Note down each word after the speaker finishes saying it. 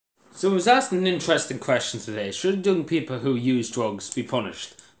So I was asking an interesting question today. Should young people who use drugs be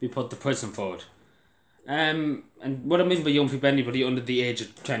punished, be put to prison for it? And what I mean by young people, anybody under the age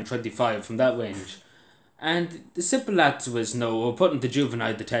of 10, 25, from that range. And the simple answer is no, or put into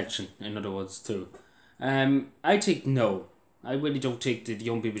juvenile detention, in other words, too. I think no. I really don't think that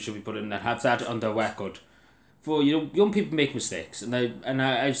young people should be put in that, have that on their record. For, young people make mistakes,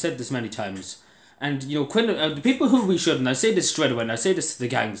 I've said this many times. And, the people who we should, and I say this straight away, and I say this to the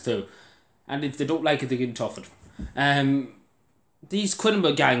gangs too, and if they don't like it, they get toughened. These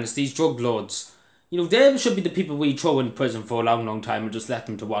criminal gangs, these drug lords, they should be the people we throw in prison for a long, long time and just let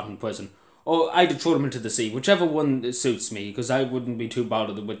them to rot in prison. Or either throw them into the sea, whichever one suits me, because I wouldn't be too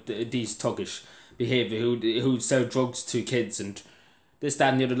bothered with these thuggish behaviour who sell drugs to kids and this,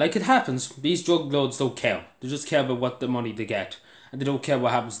 that and the other. Like, it happens. These drug lords don't care. They just care about what the money they get. And they don't care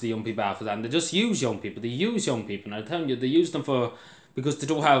what happens to the young people after that. And they just use young people. They use young people. And I'm telling you, they use them because they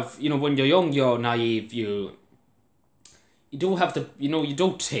don't have, when you're young, you're naive, you don't have to, you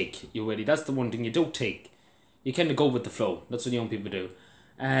don't take, that's the one thing, you don't take. You kind of go with the flow. That's what young people do.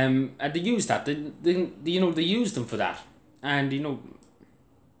 And they use that. They use them for that. And,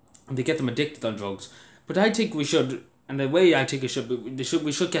 they get them addicted on drugs. But I think we should, and the way I think it should be,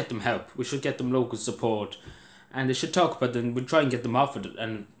 we should get them help. We should get them local support. And they should talk about them. We try and get them off it.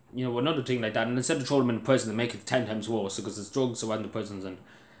 And, another thing like that. And instead of throwing them in prison, they make it 10 times worse because there's drugs around the prisons and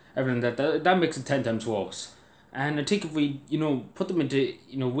everything that makes it 10 times worse. And I think if we, put them into,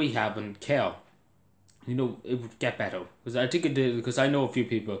 rehab and care, it would get better. Because I think it did, because I know a few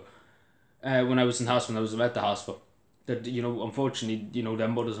people, when I was in hospital, I was at the hospital, that, unfortunately, their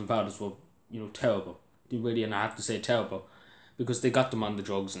mothers and fathers were, terrible. They really, and I have to say terrible, because they got them on the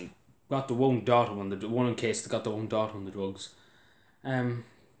drugs and got their own daughter on the one in case they got their own daughter on the drugs.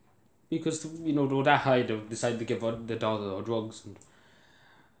 Because, they were that high, they decided to give their daughter the drugs. And,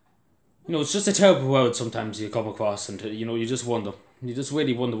 it's just a terrible world sometimes you come across, and, you just wonder. You just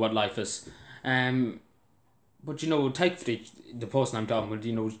really wonder what life is. But, thankfully, the person I'm talking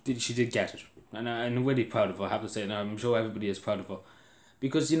with, she did get it. And I'm really proud of her, I have to say, and I'm sure everybody is proud of her.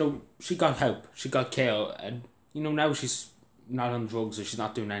 Because, she got help, she got care, and, now she's not on drugs or she's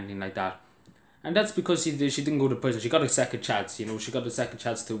not doing anything like that. And that's because she didn't go to prison. She got a second chance, she got a second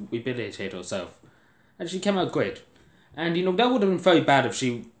chance to rehabilitate herself. And she came out great. And, that would have been very bad if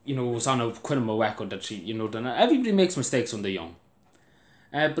she, was on a criminal record that she, done. Everybody makes mistakes when they're young.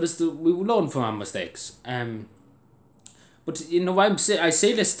 But we learn from our mistakes. But, I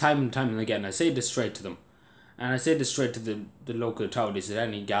say this time and time and again. I say this straight to them. And I say this straight to the local authorities at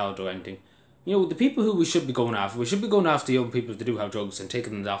any guard or anything. The people who we should be going after young people that do have drugs and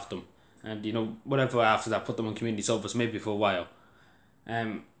taking them off them. And, whatever after that, put them on community service maybe for a while.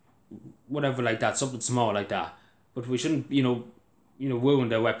 Whatever like that, something small like that. But we shouldn't, ruin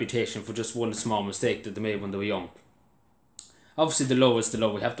their reputation for just one small mistake that they made when they were young. Obviously, the law is the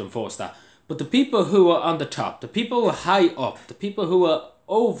law, we have to enforce that. But the people who are on the top, the people who are high up, the people who are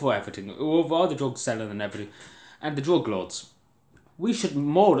over everything, over all the drug selling and everything, and the drug lords, we should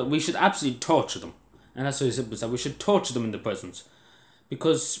absolutely torture them. And that's what simple as that. We should torture them in the prisons.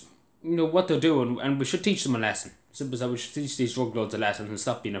 Because, what they're doing, and we should teach them a lesson. Simple as that, we should teach these drug lords a lesson and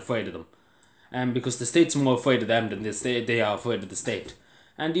stop being afraid of them. Because the state's more afraid of them than they are afraid of the state.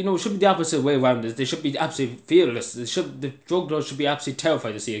 And, it should be the opposite way around. They should be absolutely fearless. The drug lords should be absolutely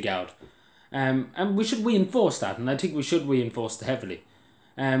terrified to see a guard. And we should reinforce that, and I think we should reinforce it heavily.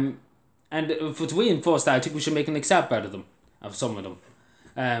 And to reinforce that, I think we should make an example out of some of them,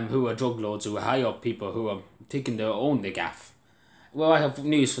 who are drug lords, who are high up people, who are thinking they own the gaff. Well, I have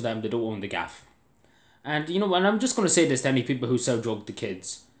news for them, they don't own the gaff. And, and I'm just going to say this to any people who sell drugs to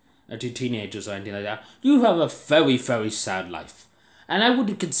kids, or to teenagers or anything like that. You have a very, very sad life. And I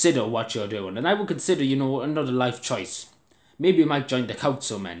would consider what you're doing, and I would consider, another life choice. Maybe you might join the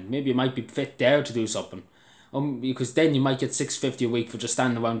council, man. Maybe you might be fit there to do something. Because then you might get $6.50 a week for just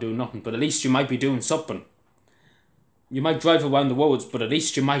standing around doing nothing. But at least you might be doing something. You might drive around the roads, but at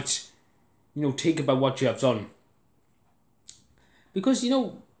least you might, think about what you have done. Because,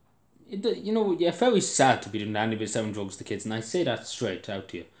 you're very sad to be doing any of selling drugs to kids. And I say that straight out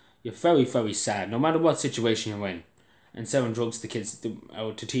to you. You're very, very sad. No matter what situation you're in. And selling drugs to kids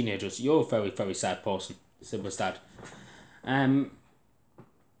or to teenagers, you're a very, very sad person. Simple as that. And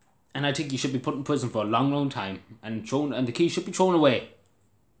I think you should be put in prison for a long, long time, and the key should be thrown away.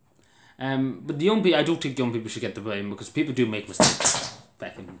 But the young people, I don't think young people should get the blame, because people do make mistakes.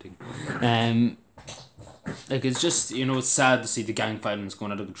 Like, it's just, it's sad to see the gang violence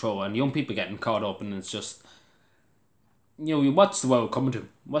going out of control, and young people getting caught up, and it's just, what's the world coming to?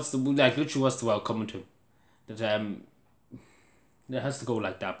 What's the world coming to? That It has to go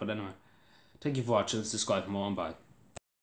like that. But anyway, thank you for watching. Subscribe for more and bye.